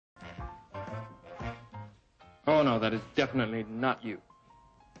Oh, no, that is definitely not you.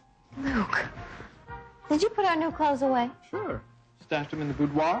 Luke, did you put our new clothes away? Sure. Stashed them in the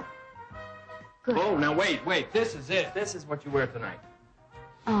boudoir. Good. Oh, now wait. This is it. This is what you wear tonight.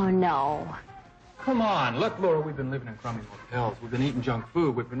 Oh, no. Come on. Look, Laura, we've been living in crummy hotels. We've been eating junk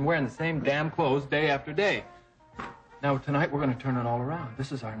food. We've been wearing the same damn clothes day after day. Now, tonight, we're going to turn it all around.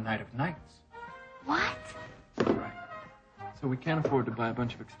 This is our night of nights. What? Right. So we can't afford to buy a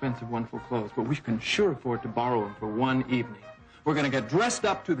bunch of expensive, wonderful clothes, but we can sure afford to borrow them for one evening. We're going to get dressed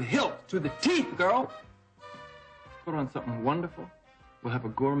up to the hilt, to the teeth, girl. Put on something wonderful. We'll have a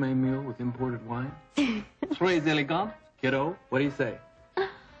gourmet meal with imported wine. Très élégant, kiddo. What do you say?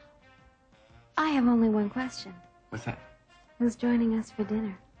 I have only one question. What's that? Who's joining us for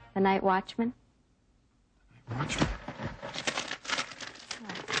dinner? The night watchman? Watchman?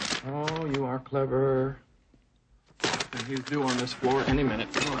 Oh, you are clever. And he's due on this floor any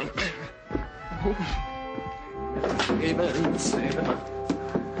minute. Come on. Save it. Save it.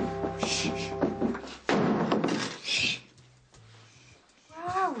 Shh. Shh. Where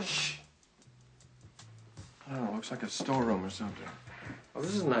are we? I don't know, looks like a storeroom or something. Oh,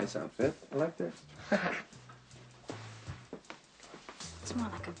 this is a nice outfit. I like this. It's more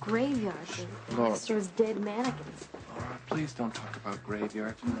like a graveyard. Laura. There's dead mannequins. Laura, please don't talk about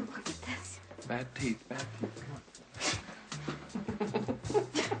graveyards. Look at this. Bad teeth, bad teeth. Come on.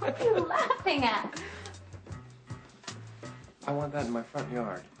 What are you laughing at? I want that in my front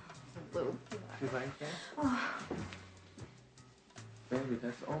yard. Luke. You like that? Oh. Baby,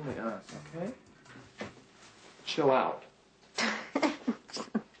 that's only us, okay? Chill out. Chill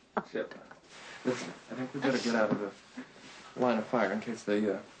out. Listen, I think we better get out of the line of fire in case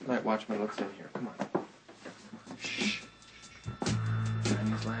the night watchman looks in here. Come on. Shh.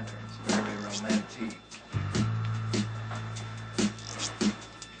 Chinese lanterns, very romantic.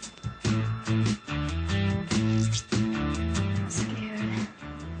 I'm scared.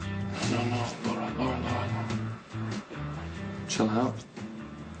 No, Laura. Chill out.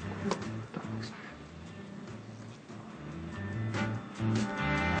 Don't look scared.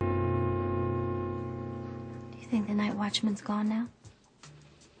 Do you think the night watchman's gone now?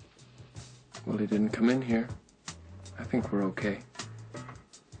 Well, he didn't come in here. I think we're okay.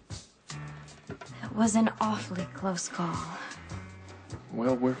 That was an awfully close call.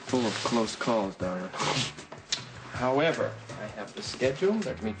 Well, we're full of close calls, darling. However, I have the schedule.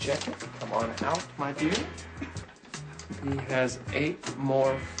 Let me check it. Come on out, my dear. He has 8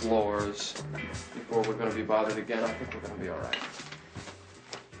 more floors before we're going to be bothered again. I think we're going to be all right.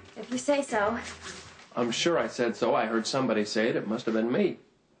 If you say so. I'm sure I said so. I heard somebody say it. It must have been me.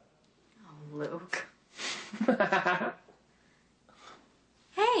 Oh, Luke.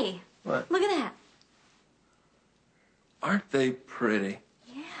 Hey. What? Look at that. Aren't they pretty?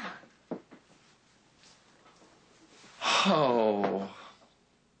 Yeah. Oh.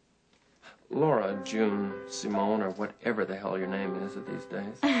 Laura, June, Simone, or whatever the hell your name is these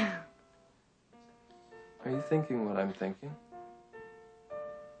days. Are you thinking what I'm thinking?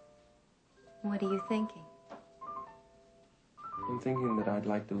 What are you thinking? I'm thinking that I'd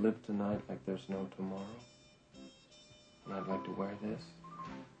like to live tonight like there's no tomorrow. And I'd like to wear this.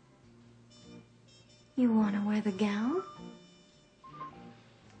 You want to wear the gown?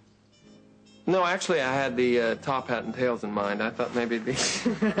 No, actually, I had the top hat and tails in mind. I thought maybe the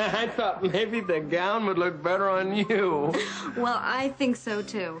gown would look better on you. Well, I think so,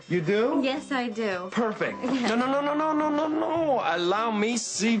 too. You do? Yes, I do. Perfect. Yes. No. Allow me,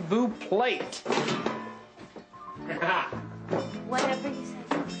 s'il vous plate. Whatever you say.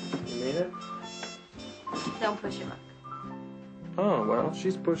 You mean it? Don't push your luck. Oh, well,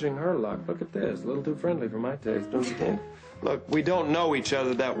 she's pushing her luck. Look at this. A little too friendly for my taste, don't you think? Look, we don't know each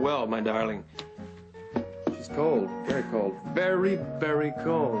other that well, my darling. She's cold. Very cold. Very, very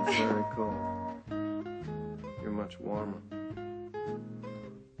cold. Very cold. You're much warmer.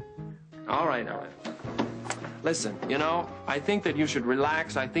 All right. Listen, you know, I think that you should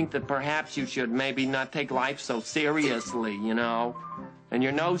relax. I think that perhaps you should maybe not take life so seriously, you know? And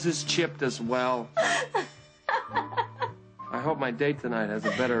your nose is chipped as well. I hope my date tonight has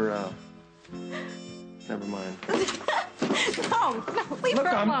a better, never mind. No, leave her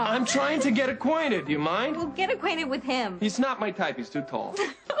alone. I'm trying to get acquainted. Do you mind? Well, get acquainted with him. He's not my type. He's too tall.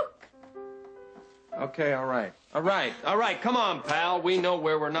 Okay, all right. Come on, pal. We know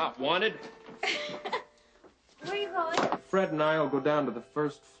where we're not wanted. Where are you going? Fred and I will go down to the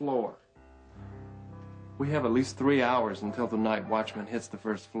first floor. We have at least 3 hours until the night watchman hits the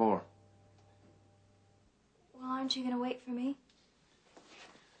first floor. Well, aren't you going to wait for me?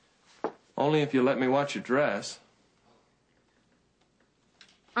 Only if you let me watch your dress.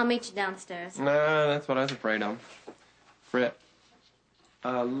 I'll meet you downstairs. Nah, that's what I was afraid of. Fred,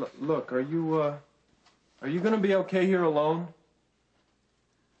 look, are you gonna be okay here alone?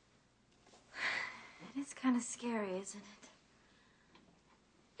 It is kind of scary, isn't it?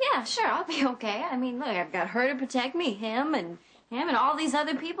 Yeah, sure, I'll be okay. I mean, look, I've got her to protect me, him and all these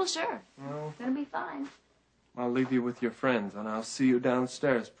other people, sure. Well, It's gonna be fine. I'll leave you with your friends, and I'll see you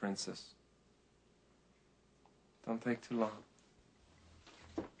downstairs, Princess. Don't take too long.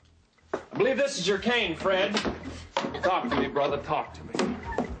 I believe this is your cane, Fred. Talk to me, brother. Talk to me.